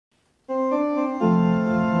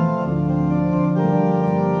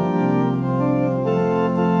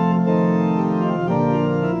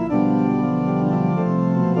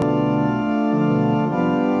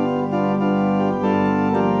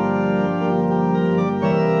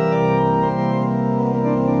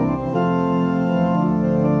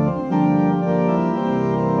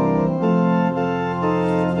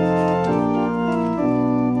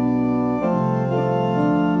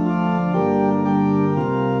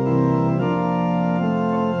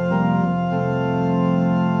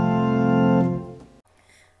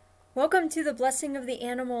Welcome to the Blessing of the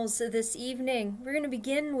Animals this evening. We're going to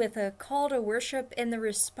begin with a call to worship, and the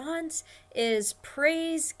response is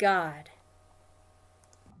praise God.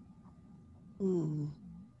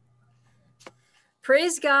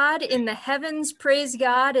 Praise God in the heavens, praise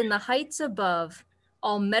God in the heights above.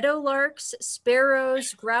 All meadowlarks,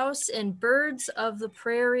 sparrows, grouse, and birds of the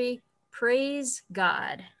prairie, praise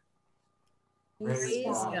God. Praise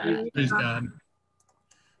God. Praise God.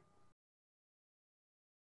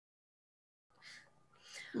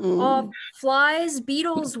 All flies,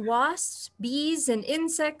 beetles, wasps, bees, and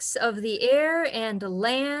insects of the air and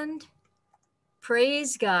land,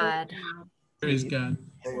 praise God. Praise God.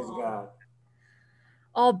 Praise God.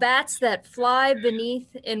 All bats that fly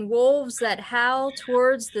beneath and wolves that howl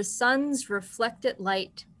towards the sun's reflected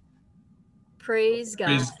light, praise God.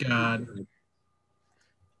 Praise God.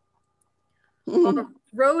 All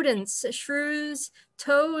rodents, shrews,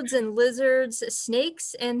 toads, and lizards,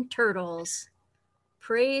 snakes, and turtles,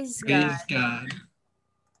 praise God. Praise God.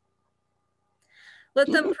 Let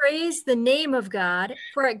them praise the name of God,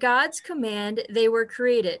 for at God's command they were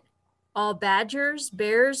created. All badgers,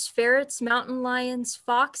 bears, ferrets, mountain lions,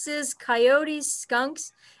 foxes, coyotes,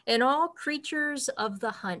 skunks, and all creatures of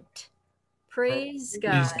the hunt. Praise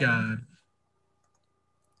God. Praise God.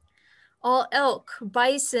 All elk,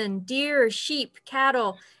 bison, deer, sheep,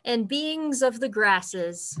 cattle, and beings of the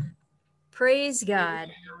grasses. Praise God.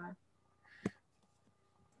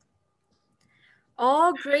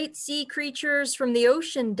 All great sea creatures from the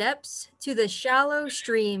ocean depths to the shallow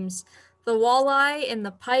streams, the walleye and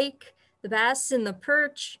the pike, the bass and the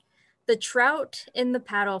perch, the trout and the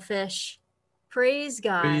paddlefish. Praise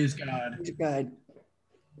God. Praise God. Praise God.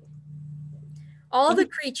 All the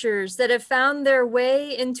creatures that have found their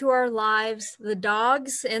way into our lives, the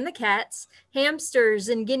dogs and the cats, hamsters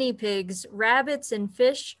and guinea pigs, rabbits and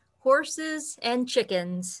fish, horses and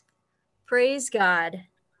chickens. Praise God.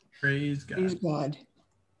 Praise God. Praise God.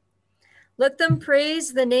 Let them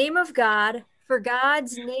praise the name of God, for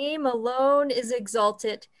God's name alone is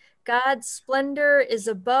exalted. God's splendor is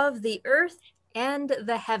above the earth and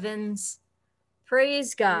the heavens.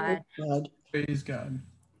 Praise God. Praise God. Praise God.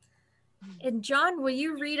 And John, will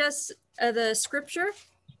you read us the scripture?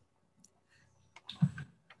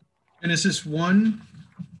 Genesis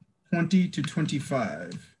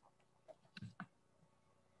 1:20-25.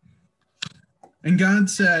 And God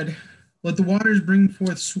said, "Let the waters bring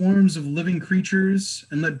forth swarms of living creatures,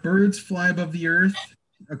 and let birds fly above the earth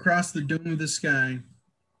across the dome of the sky."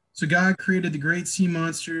 So God created the great sea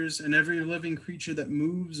monsters and every living creature that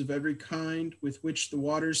moves of every kind with which the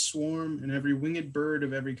waters swarm, and every winged bird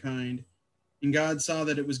of every kind. And God saw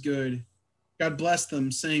that it was good. God blessed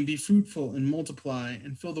them, saying, "Be fruitful and multiply,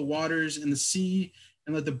 and fill the waters and the sea,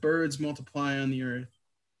 and let the birds multiply on the earth."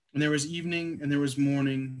 And there was evening and there was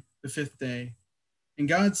morning, the fifth day. And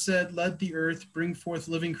God said, "Let the earth bring forth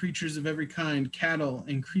living creatures of every kind, cattle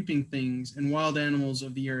and creeping things, and wild animals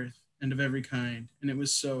of the earth, and of every kind." And it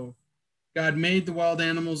was so. God made the wild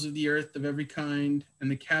animals of the earth of every kind, and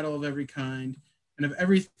the cattle of every kind, and of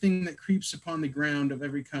everything that creeps upon the ground of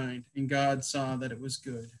every kind. And God saw that it was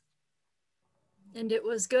good. And it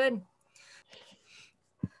was good.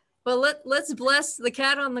 Well, let's bless the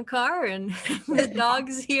cat on the car and the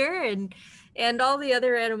dogs here and all the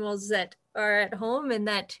other animals that are at home and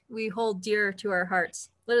that we hold dear to our hearts.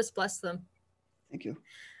 Let us bless them. Thank you.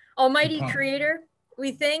 Almighty Creator,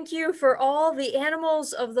 we thank you for all the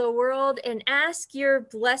animals of the world and ask your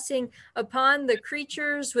blessing upon the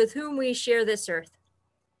creatures with whom we share this earth.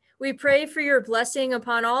 We pray for your blessing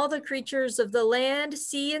upon all the creatures of the land,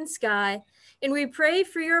 sea, and sky, and we pray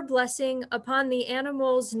for your blessing upon the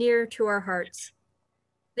animals near to our hearts.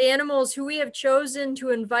 The animals who we have chosen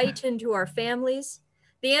to invite into our families,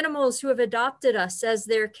 the animals who have adopted us as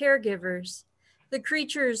their caregivers, the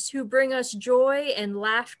creatures who bring us joy and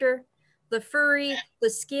laughter, the furry, the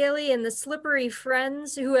scaly, and the slippery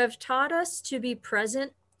friends who have taught us to be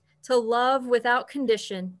present, to love without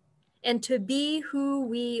condition, and to be who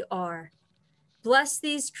we are. Bless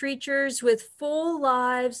these creatures with full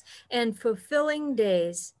lives and fulfilling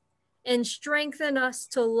days, and strengthen us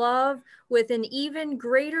to love with an even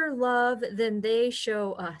greater love than they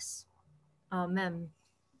show us. Amen.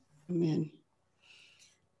 Amen.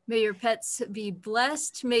 May your pets be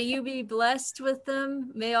blessed. May you be blessed with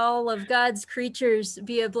them. May all of God's creatures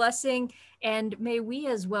be a blessing, and may we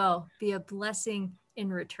as well be a blessing in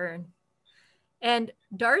return. And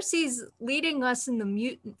Darcy's leading us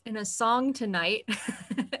in a song tonight.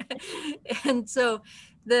 And so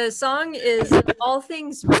the song is All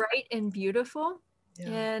Things Bright and Beautiful. Yeah.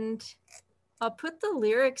 And I'll put the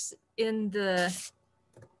lyrics in the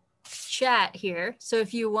chat here. So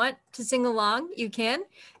if you want to sing along, you can.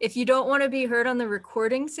 If you don't want to be heard on the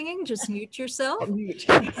recording singing, just mute yourself. I'll mute.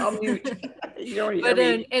 I'll mute. You don't hear But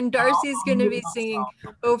me. and Darcy's going to be singing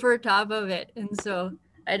over top of it. And so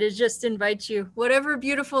I just invite you, whatever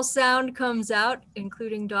beautiful sound comes out,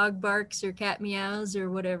 including dog barks or cat meows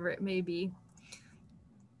or whatever it may be.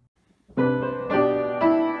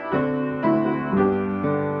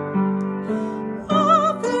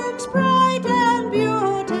 All things bright and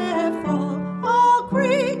beautiful, all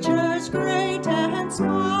creatures great and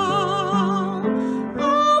small,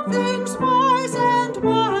 all things wise and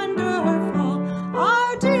wonderful,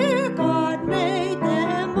 our dear God made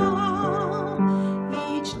them all.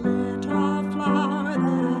 Each little flower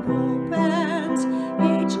that opens,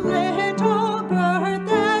 each little bird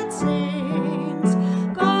that sings,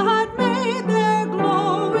 God made their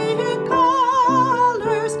glowing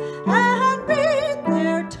colors and made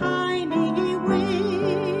their tiny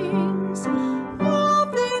wings. All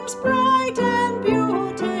things bright and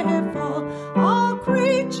beautiful, all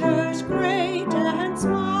creatures great and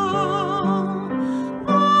small,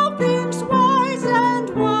 all things wise and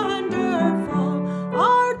wonderful,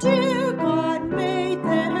 our dear God made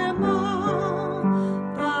them all.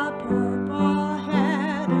 The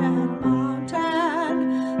purple-headed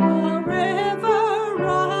mountain, the river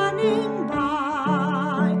running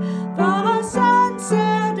by, the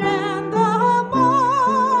sunset and the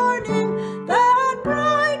morning that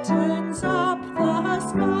brightens up the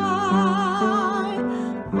sky.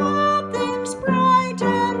 All things bright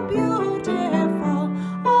and beautiful,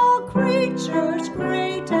 all creatures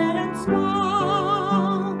great and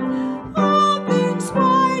small, all things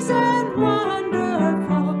wise and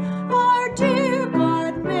wonderful, our dear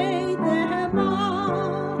God made them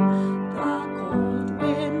all. The cold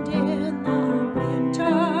wind in the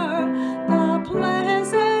winter, the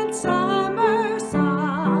pleasant summer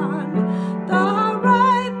sun, the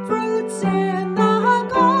ripe fruits in the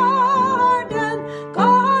garden,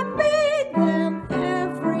 God made them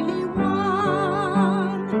every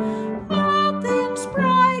one. All things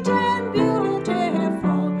bright and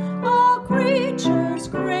beautiful, all creatures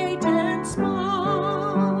great and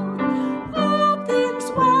small, all things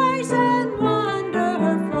wise and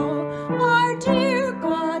wonderful, our dear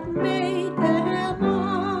God made them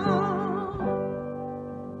all.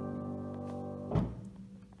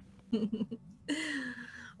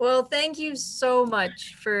 Well, thank you so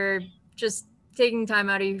much for just taking time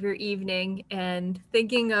out of your evening and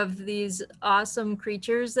thinking of these awesome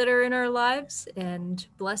creatures that are in our lives and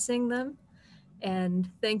blessing them. And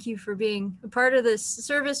thank you for being a part of this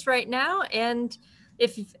service right now. And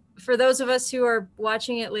if for those of us who are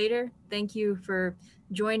watching it later, thank you for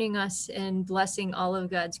joining us and blessing all of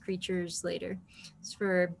God's creatures later. It's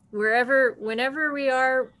for whenever we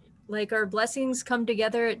are, like, our blessings come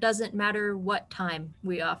together. It doesn't matter what time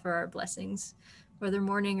we offer our blessings, whether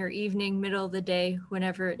morning or evening, middle of the day,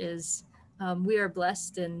 whenever it is. We are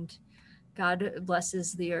blessed, and God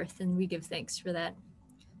blesses the earth, and we give thanks for that.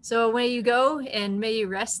 So may you go and may you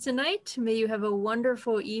rest tonight. May you have a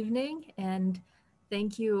wonderful evening, and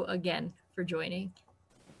thank you again for joining.